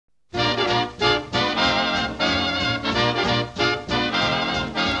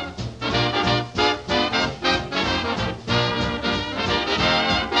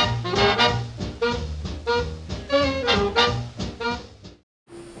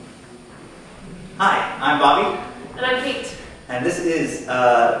Hi, I'm Bobby. And I'm Kate. And this is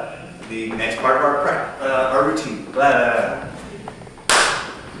the next part of our routine. Hi,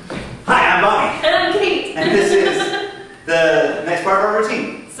 I'm Bobby. And I'm Kate. And this is the next part of our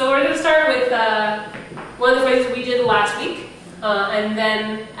routine. So we're going to start with one of the phrases we did last week, and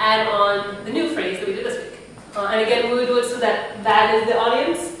then add on the new phrase that we did this week. And again, we would do it so that that is the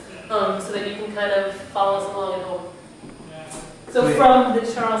audience, so that you can kind of follow us along at home. So from the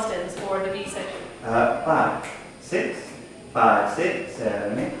Charlestons, or the B section. 5, 6, 5, 6,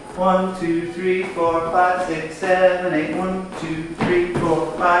 7, 8. 1, 2, 3, 4, 5, 6, 7, 8. 1, 2, 3,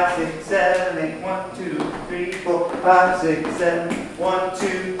 4, 5, 6, 7, 8. 1, 2, 3, 4, 5, 6, 7. 1,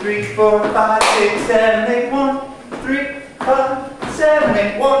 2, 3, 4, 5, 6, 7, 8. 1, 3, 5, 7,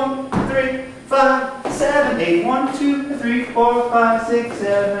 8. 1, 3, 5, 7, 8. 1, 2, 3, 4, 5, 6,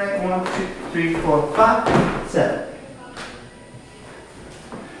 7, 8. 1, 2, 3, 4, 5, 7.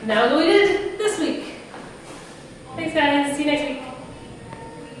 Now that we did